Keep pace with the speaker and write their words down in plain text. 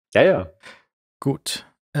Ja, ja. Gut.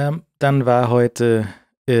 Dann war heute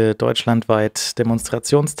deutschlandweit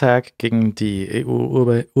Demonstrationstag gegen die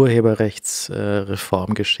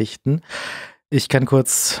EU-Urheberrechtsreformgeschichten. Ich kann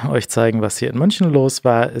kurz euch zeigen, was hier in München los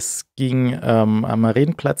war. Es ging am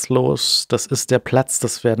Marienplatz los. Das ist der Platz,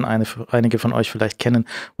 das werden einige von euch vielleicht kennen,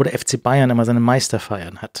 wo der FC Bayern immer seine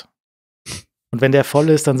Meisterfeiern hat. Und wenn der voll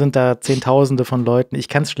ist, dann sind da Zehntausende von Leuten. Ich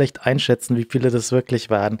kann es schlecht einschätzen, wie viele das wirklich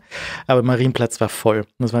waren. Aber Marienplatz war voll.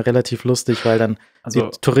 Das war relativ lustig, weil dann die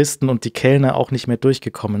Touristen und die Kellner auch nicht mehr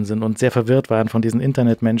durchgekommen sind und sehr verwirrt waren von diesen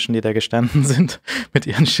Internetmenschen, die da gestanden sind, mit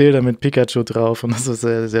ihren Schildern mit Pikachu drauf. Und das ist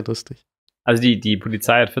sehr, sehr lustig. Also die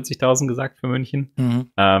Polizei hat 40.000 gesagt für München.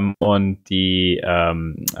 Und die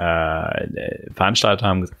Veranstalter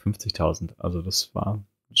haben gesagt 50.000. Also das war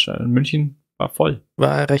München war voll.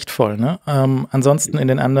 War recht voll, ne? Ansonsten in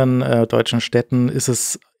den anderen deutschen Städten ist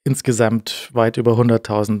es insgesamt weit über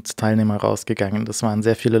 100.000 Teilnehmer rausgegangen. Das waren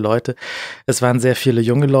sehr viele Leute. Es waren sehr viele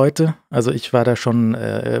junge Leute. Also ich war da schon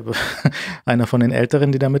einer von den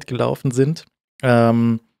Älteren, die da mitgelaufen sind.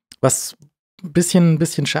 Was ein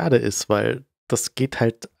bisschen schade ist, weil das geht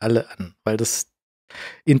halt alle an. Weil das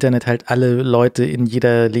Internet halt alle Leute in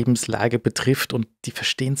jeder Lebenslage betrifft und die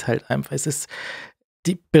verstehen es halt einfach.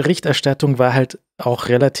 Die Berichterstattung war halt auch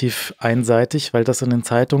relativ einseitig, weil das in den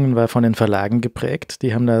Zeitungen war von den Verlagen geprägt.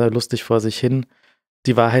 Die haben da lustig vor sich hin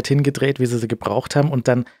die Wahrheit hingedreht, wie sie gebraucht haben. Und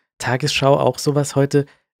dann Tagesschau auch sowas heute,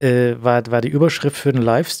 war die Überschrift für den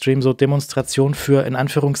Livestream so Demonstration für, in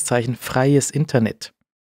Anführungszeichen, freies Internet.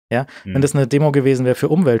 Ja, wenn das eine Demo gewesen wäre für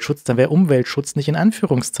Umweltschutz, dann wäre Umweltschutz nicht in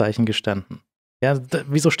Anführungszeichen gestanden. Ja,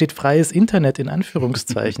 wieso steht freies Internet in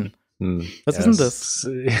Anführungszeichen? Was ist denn das?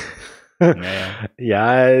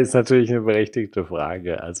 Ja, ist natürlich eine berechtigte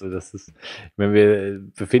Frage. Also das ist, ich meine, wir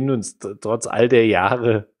befinden uns trotz all der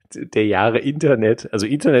Jahre Internet, also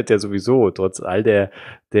Internet ja sowieso, trotz all der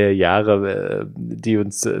Jahre, die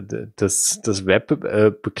uns das Web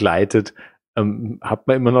begleitet, hat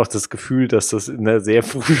man immer noch das Gefühl, dass das in einer sehr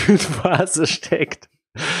frühen Phase steckt,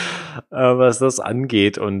 was das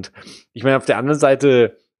angeht. Und ich meine, auf der anderen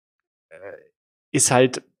Seite ist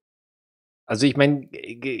halt, also ich meine,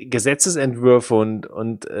 Gesetzesentwürfe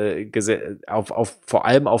und vor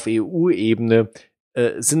allem auf EU-Ebene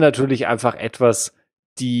sind natürlich einfach etwas,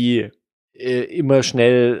 die immer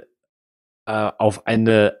schnell auf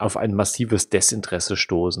ein massives Desinteresse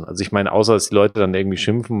stoßen. Also ich meine, außer dass die Leute dann irgendwie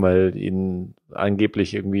schimpfen, weil ihnen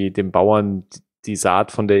angeblich irgendwie den Bauern die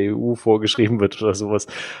Saat von der EU vorgeschrieben wird oder sowas.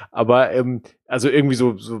 Aber also irgendwie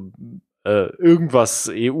so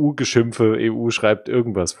irgendwas EU-Geschimpfe, EU schreibt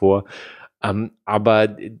irgendwas vor.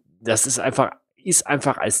 Aber das ist einfach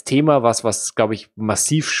als Thema was glaube ich,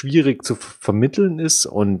 massiv schwierig zu vermitteln ist.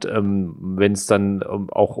 Und wenn es dann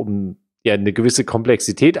auch um eine gewisse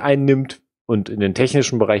Komplexität einnimmt und in den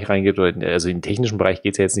technischen Bereich reingeht, also in den technischen Bereich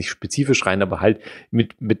geht es ja jetzt nicht spezifisch rein, aber halt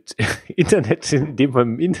mit Internet, in dem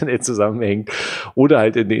man im Internet zusammenhängt, oder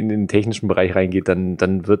halt in den technischen Bereich reingeht, dann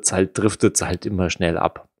driftet es halt immer schnell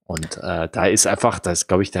ab. Und da ist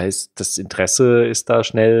das Interesse ist da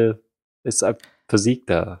schnell, ist versiegt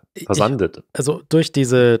da, versandet. Also durch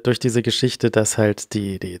diese Geschichte, dass halt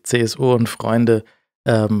die CSU und Freunde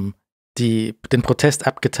die den Protest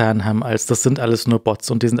abgetan haben, als das sind alles nur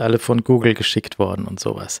Bots und die sind alle von Google geschickt worden und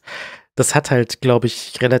sowas. Das hat halt, glaube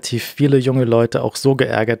ich, relativ viele junge Leute auch so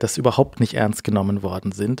geärgert, dass sie überhaupt nicht ernst genommen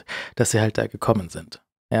worden sind, dass sie halt da gekommen sind.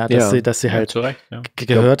 Ja, dass sie halt Recht,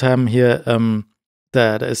 gehört haben, hier,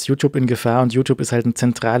 da ist YouTube in Gefahr und YouTube ist halt ein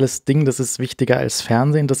zentrales Ding, das ist wichtiger als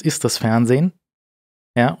Fernsehen, das ist das Fernsehen.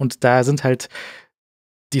 Ja, und da sind halt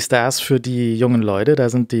die Stars für die jungen Leute, da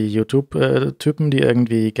sind die YouTube-Typen, die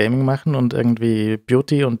irgendwie Gaming machen und irgendwie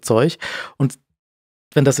Beauty und Zeug. Und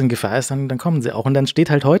wenn das in Gefahr ist, dann kommen sie auch. Und dann steht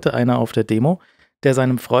halt heute einer auf der Demo, der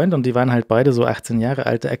seinem Freund, und die waren halt beide so 18 Jahre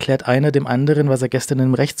alt, erklärt einer dem anderen, was er gestern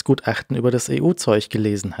im Rechtsgutachten über das EU-Zeug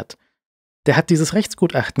gelesen hat. Der hat dieses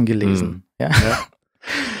Rechtsgutachten gelesen.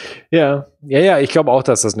 Ja, ich glaube auch,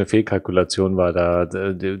 dass das eine Fehlkalkulation war, da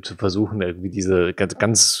zu versuchen, irgendwie diese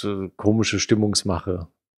ganz komische Stimmungsmache.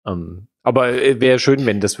 Aber wäre schön,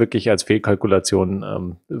 wenn das wirklich als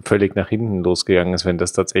Fehlkalkulation völlig nach hinten losgegangen ist, wenn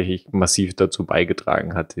das tatsächlich massiv dazu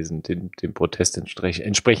beigetragen hat, den Protest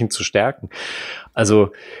entsprechend zu stärken.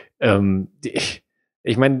 Also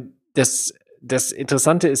ich meine, das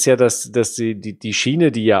Interessante ist ja, dass die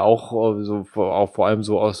Schiene, die ja auch vor allem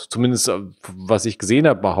so aus, zumindest was ich gesehen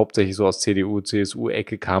habe, hauptsächlich so aus CDU,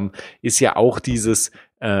 CSU-Ecke kam, ist ja auch dieses,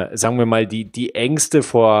 sagen wir mal, die Ängste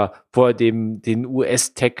vor den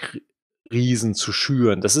US-Tech-Riesen zu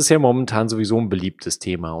schüren. Das ist ja momentan sowieso ein beliebtes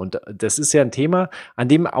Thema. Und das ist ja ein Thema,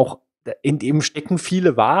 in dem stecken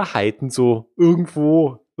viele Wahrheiten so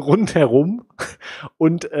irgendwo rundherum.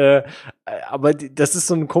 Und aber das ist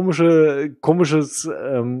so ein komisches, so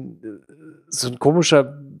ein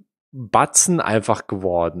komischer Batzen einfach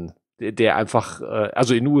geworden, der einfach,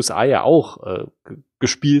 also in den USA ja auch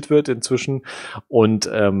gespielt wird inzwischen und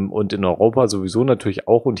in Europa sowieso natürlich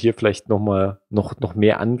auch und hier vielleicht noch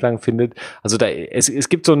mehr Anklang findet. Also es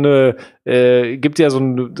gibt gibt ja so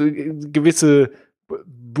eine gewisse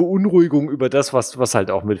Beunruhigung über das, was halt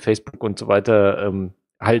auch mit Facebook und so weiter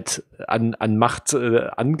halt an Macht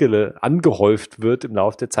angehäuft wird im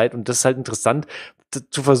Laufe der Zeit. Und das ist halt interessant,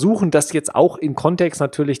 zu versuchen, das jetzt auch im Kontext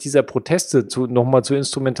natürlich dieser Proteste nochmal zu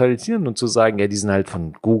instrumentalisieren und zu sagen, ja, die sind halt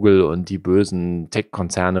von Google und die bösen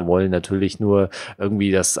Tech-Konzerne wollen natürlich nur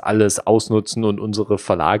irgendwie das alles ausnutzen und unsere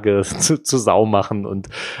Verlage zu Sau machen und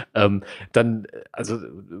dann, also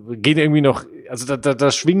gehen irgendwie noch, also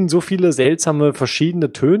da schwingen so viele seltsame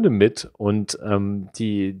verschiedene Töne mit und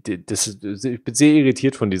ich bin sehr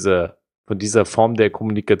irritiert von dieser Form der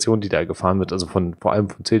Kommunikation, die da gefahren wird, also vor allem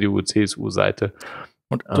von CDU, CSU-Seite.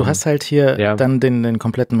 Und du hast halt hier dann den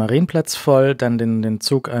kompletten Marienplatz voll, dann den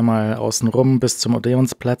Zug einmal außenrum bis zum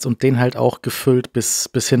Odeonsplatz und den halt auch gefüllt bis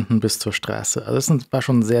hinten bis zur Straße. Also das war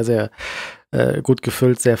schon sehr, sehr gut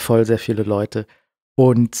gefüllt, sehr voll, sehr viele Leute.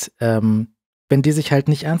 Und wenn die sich halt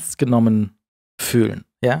nicht ernst genommen fühlen,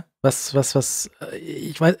 ja, ich weiß,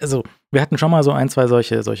 also wir hatten schon mal so ein, zwei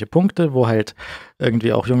solche Punkte, wo halt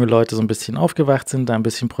irgendwie auch junge Leute so ein bisschen aufgewacht sind, da ein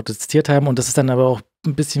bisschen protestiert haben und das ist dann aber auch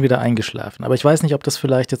ein bisschen wieder eingeschlafen. Aber ich weiß nicht, ob das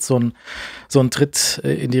vielleicht jetzt so ein Tritt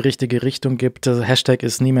in die richtige Richtung gibt. Der Hashtag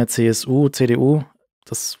ist nie mehr CSU, CDU.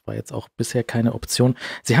 Das war jetzt auch bisher keine Option.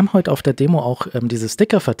 Sie haben heute auf der Demo auch diese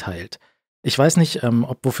Sticker verteilt. Ich weiß nicht,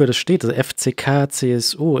 wofür das steht. Also FCK,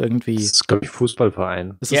 CSU irgendwie. Das ist, glaube ich,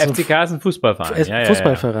 Fußballverein. Ja, FCK ist ein Fußballverein.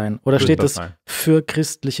 Fußballverein. Oder steht das für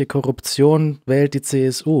christliche Korruption wählt die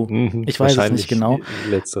CSU? Ich weiß es nicht genau.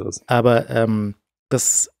 Letzteres. Aber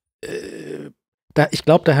ich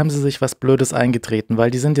glaube, da haben sie sich was Blödes eingetreten, weil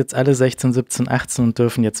die sind jetzt alle 16, 17, 18 und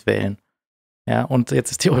dürfen jetzt wählen. Ja, und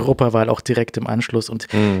jetzt ist die Europawahl auch direkt im Anschluss und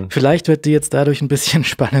vielleicht wird die jetzt dadurch ein bisschen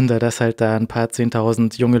spannender, dass halt da ein paar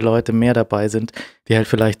 10.000 junge Leute mehr dabei sind, die halt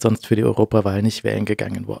vielleicht sonst für die Europawahl nicht wählen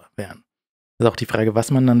gegangen wären. Das ist auch die Frage,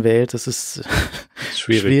 was man dann wählt, das ist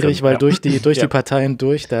schwierig, dann, weil durch die Parteien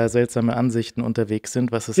da seltsame Ansichten unterwegs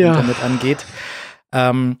sind, was das Internet angeht.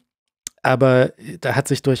 Aber da hat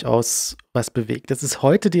sich durchaus was bewegt. Das ist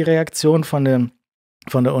heute die Reaktion von der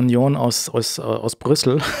Union aus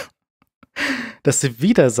Brüssel, dass sie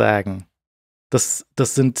wieder sagen, das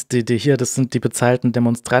sind die bezahlten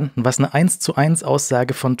Demonstranten, was eine 1:1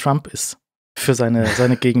 Aussage von Trump ist für seine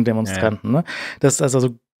Gegendemonstranten. Ne? Dass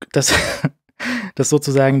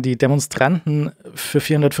sozusagen die Demonstranten für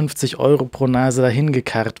 450 € pro Nase dahin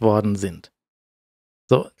gekarrt worden sind.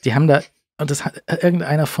 So, die haben da, und das hat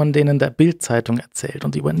irgendeiner von denen der Bild-Zeitung erzählt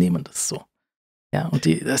und die übernehmen das so. Ja, und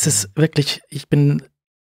das ist wirklich, ich bin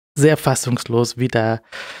sehr fassungslos, wie da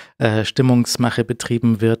Stimmungsmache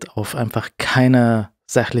betrieben wird auf einfach keiner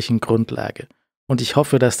sachlichen Grundlage. Und ich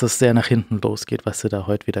hoffe, dass das sehr nach hinten losgeht, was sie da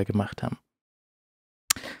heute wieder gemacht haben.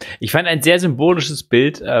 Ich fand ein sehr symbolisches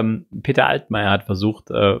Bild. Peter Altmaier hat versucht,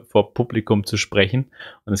 vor Publikum zu sprechen.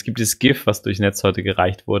 Und es gibt dieses GIF, was durchs Netz heute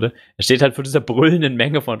gereicht wurde. Er steht halt vor dieser brüllenden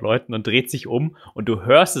Menge von Leuten und dreht sich um. Und du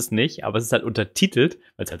hörst es nicht, aber es ist halt untertitelt,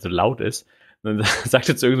 weil es halt so laut ist. Und dann sagt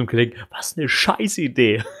er zu irgendeinem Kollegen, was eine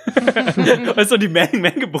Scheißidee. Weißt du, die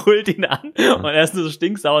Menge brüllt ihn an und er ist nur so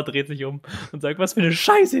stinksauer, dreht sich um und sagt, was für eine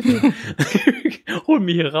Scheißidee. Hol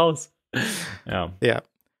mich hier raus. Ja.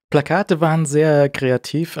 Plakate waren sehr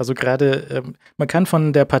kreativ. Also gerade, man kann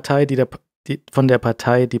von der Partei, die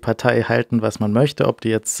Partei halten, was man möchte, ob die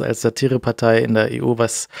jetzt als Satirepartei in der EU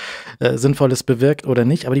was Sinnvolles bewirkt oder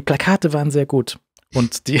nicht. Aber die Plakate waren sehr gut.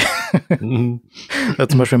 Und die zum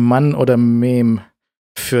Beispiel Mann oder Mem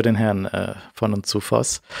für den Herrn von und zu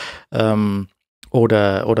Voss.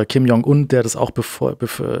 Oder Kim Jong-un, der das auch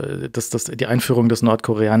die Einführung des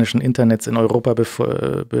nordkoreanischen Internets in Europa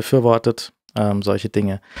befürwortet. Solche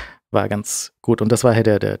Dinge war ganz gut. Und das war hier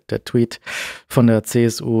der Tweet von der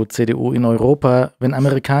CSU, CDU in Europa. Wenn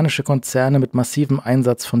amerikanische Konzerne mit massivem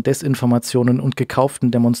Einsatz von Desinformationen und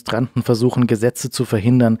gekauften Demonstranten versuchen, Gesetze zu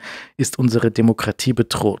verhindern, ist unsere Demokratie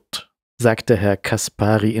bedroht, sagte Herr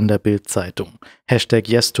Kaspari in der Bild-Zeitung. Hashtag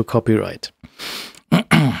Yes to Copyright.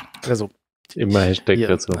 Also immer Hashtag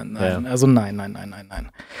dazu. Nein. Also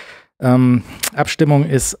nein. Abstimmung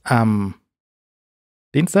ist am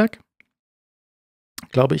Dienstag.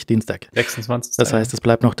 Glaube ich, Dienstag. 26. Das heißt, es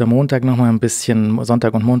bleibt noch der Montag noch mal ein bisschen,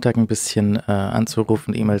 Sonntag und Montag ein bisschen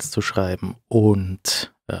anzurufen, E-Mails zu schreiben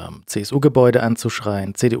und CSU-Gebäude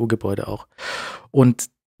anzuschreien, CDU-Gebäude auch. Und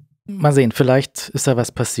mal sehen, vielleicht ist da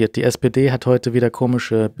was passiert. Die SPD hat heute wieder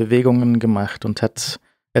komische Bewegungen gemacht und hat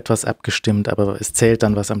etwas abgestimmt, aber es zählt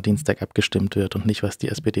dann, was am Dienstag abgestimmt wird und nicht, was die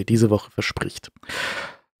SPD diese Woche verspricht.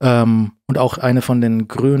 Und auch eine von den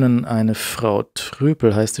Grünen, eine Frau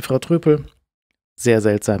Trüpel, heißt die Frau Trüpel? Sehr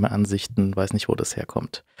seltsame Ansichten, weiß nicht, wo das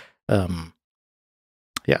herkommt.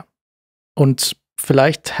 Ja. Und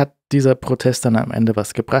vielleicht hat dieser Protest dann am Ende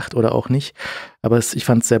was gebracht oder auch nicht. Aber ich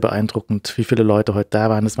fand es sehr beeindruckend, wie viele Leute heute da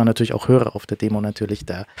waren. Es waren natürlich auch Hörer auf der Demo natürlich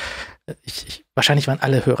da. Wahrscheinlich waren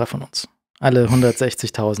alle Hörer von uns. Alle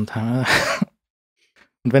 160.000.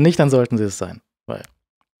 Und wenn nicht, dann sollten sie es sein. Weil,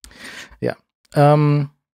 ja.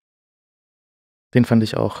 Den fand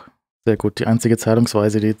ich auch sehr gut. Die einzige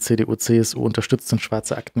Zahlungsweise, die CDU, CSU unterstützt, sind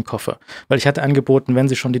schwarze Aktenkoffer. Weil ich hatte angeboten, wenn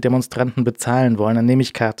sie schon die Demonstranten bezahlen wollen, dann nehme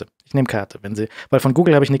ich Karte. Ich nehme Karte, weil von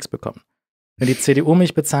Google habe ich nichts bekommen. Wenn die CDU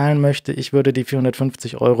mich bezahlen möchte, ich würde die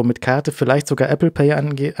 450 € mit Karte, vielleicht sogar Apple Pay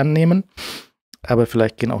annehmen, aber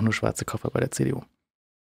vielleicht gehen auch nur schwarze Koffer bei der CDU.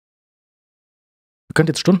 Ihr könnt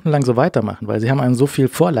jetzt stundenlang so weitermachen, weil sie haben einem so viel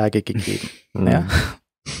Vorlage gegeben. Ja?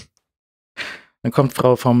 Dann kommt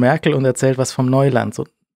Frau Merkel und erzählt was vom Neuland. So,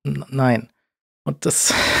 nein. Und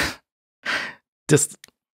es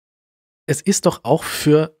ist doch auch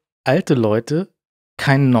für alte Leute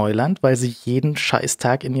kein Neuland, weil sie jeden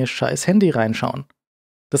Scheißtag in ihr scheiß Handy reinschauen.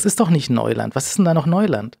 Das ist doch nicht Neuland. Was ist denn da noch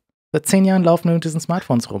Neuland? Seit 10 Jahren laufen wir mit diesen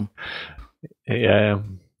Smartphones rum. Ja,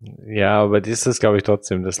 aber das ist, glaube ich,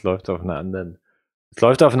 trotzdem, das läuft auf einer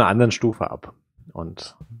anderen Stufe ab.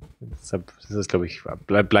 Und deshalb ist es, glaube ich,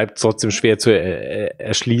 bleibt trotzdem schwer zu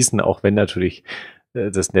erschließen, auch wenn natürlich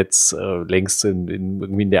das Netz längst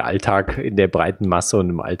irgendwie in der breiten Masse und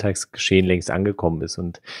im Alltagsgeschehen längst angekommen ist.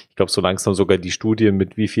 Und ich glaube, so langsam sogar die Studien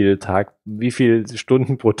mit wie viel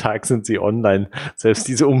Stunden pro Tag sind sie online, selbst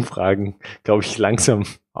diese Umfragen, glaube ich, langsam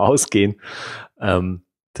ausgehen.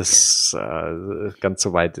 Das ganz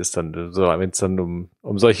so weit ist dann, so wenn es dann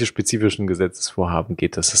um solche spezifischen Gesetzesvorhaben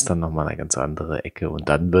geht, das ist dann nochmal eine ganz andere Ecke. Und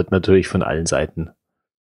dann wird natürlich von allen Seiten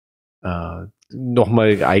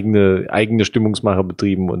nochmal eigene Stimmungsmache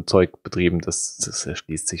betrieben und Zeug betrieben. Das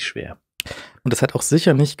erschließt sich schwer. Und es hat auch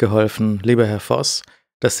sicher nicht geholfen, lieber Herr Voss,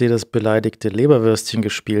 dass Sie das beleidigte Leberwürstchen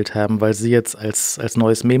gespielt haben, weil Sie jetzt als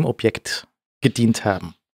neues Meme-Objekt gedient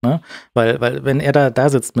haben. Ne? Weil wenn er da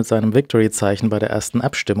sitzt mit seinem Victory-Zeichen bei der ersten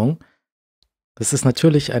Abstimmung, das ist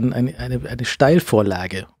natürlich eine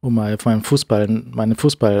Steilvorlage, um mal meine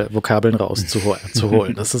Fußballvokabeln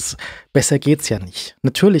rauszuholen. Besser geht's ja nicht.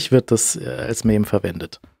 Natürlich wird das als Meme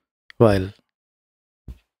verwendet, weil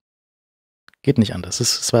geht nicht anders.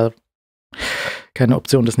 Es war keine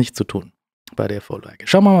Option, das nicht zu tun bei der Vorlage.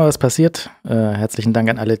 Schauen wir mal, was passiert. Herzlichen Dank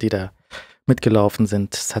an alle, die da mitgelaufen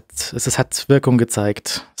sind. Es hat Wirkung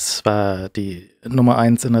gezeigt. Es war die Nummer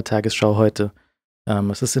 1 in der Tagesschau heute.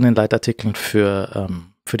 Es ist in den Leitartikeln für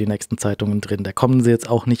die nächsten Zeitungen drin. Da kommen sie jetzt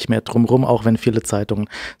auch nicht mehr drum rum, auch wenn viele Zeitungen,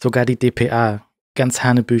 sogar die dpa, ganz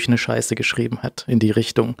hanebüchene Scheiße geschrieben hat in die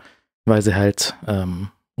Richtung, weil sie halt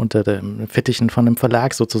unter den Fittichen von einem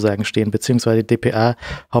Verlag sozusagen stehen, beziehungsweise die dpa,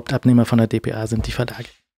 Hauptabnehmer von der dpa sind die Verlage.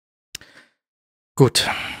 Gut.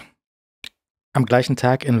 Am gleichen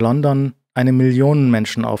Tag in London 1 Million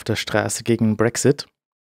Menschen auf der Straße gegen Brexit.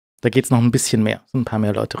 Da geht es noch ein bisschen mehr. Sind ein paar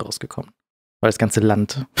mehr Leute rausgekommen. Weil das ganze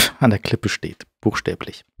Land an der Klippe steht,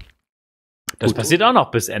 buchstäblich. Das passiert auch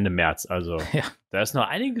noch bis Ende März, also ja. Da ist noch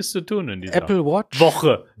einiges zu tun in dieser Apple Watch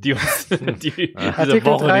Woche, diese Woche, 13,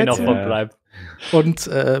 die noch verbleibt. Und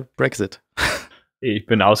Brexit. Ich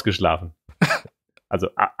bin ausgeschlafen. Also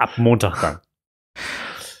ab Montag dann.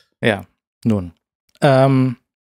 Ja, nun.